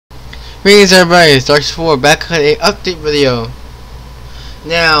Greetings everybody, it's Darkclaw back with a update video.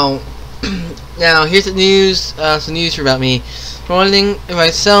 Now, here's the news, some news about me. For one thing, if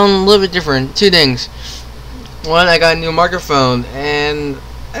I sound a little bit different, two things. One, I got a new microphone, and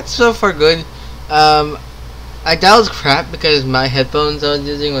that's so far good. I doubt it was crap because my headphones I was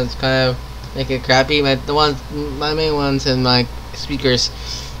using was kind of making it crappy. My main ones and my speakers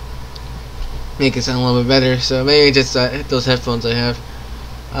make it sound a little bit better. So maybe just those headphones I have.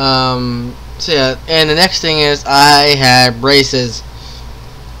 So yeah, and the next thing is I had braces.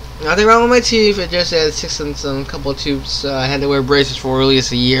 Nothing wrong with my teeth, it just had 6 and some couple of tubes, so I had to wear braces for at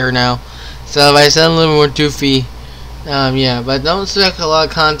least a year now. So if I sound a little more doofy, yeah, but don't expect a lot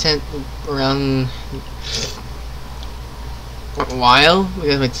of content around a while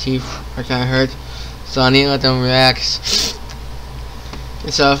because my teeth are kind of hurt, so I need to let them relax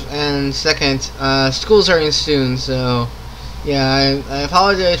and stuff. And second, school's starting soon, so yeah, I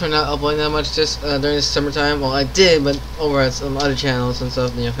apologize for not uploading that much just during the summertime. Well, I did, but over at some other channels and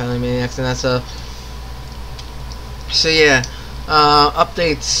stuff, you know, Family Maniacs and that stuff. So yeah,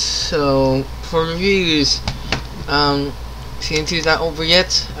 updates. So for reviews, Season 2 is not over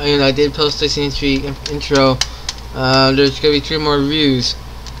yet. I did post the Season 3 intro. There's gonna be 3 more reviews.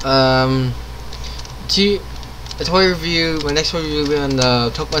 A toy review. My next toy review will be on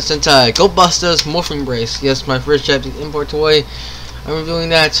the Pokemon Sentai Go Busters Morphing Brace. Yes, my first Japanese import toy. I'm reviewing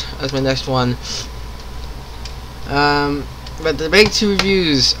that as my next one. But the big 2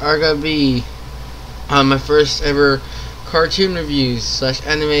 reviews are gonna be my first ever cartoon reviews /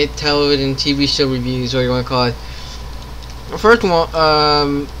 anime, television, TV show reviews, whatever you want to call it. The first one,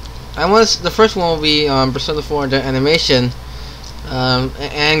 the first one will be Persona 4 the animation.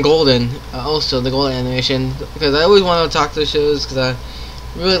 And Golden, also the Golden animation, because I always wanted to talk to the shows because I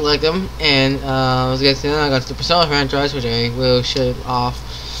really like them. And as you guys know, I got the Persona franchise, which I will show off.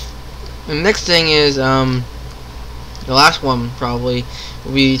 And the next thing is the last one probably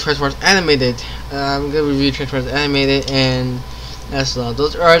will be Transformers Animated. I'm gonna review Transformers Animated, and that's all.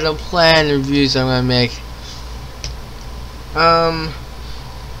 Those are the planned reviews I'm gonna make. I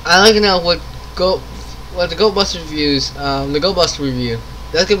like to know what the Go Buster reviews, the Go Buster review,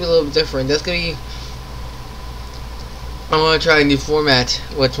 that's gonna be a little bit different. That's gonna be, I'm gonna try a new format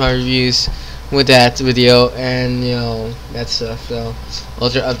with my reviews with that video, and you know, that stuff. So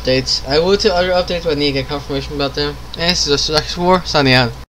those are updates. I will tell other updates, but I need to get confirmation about them. And this is Darkclaw signing out.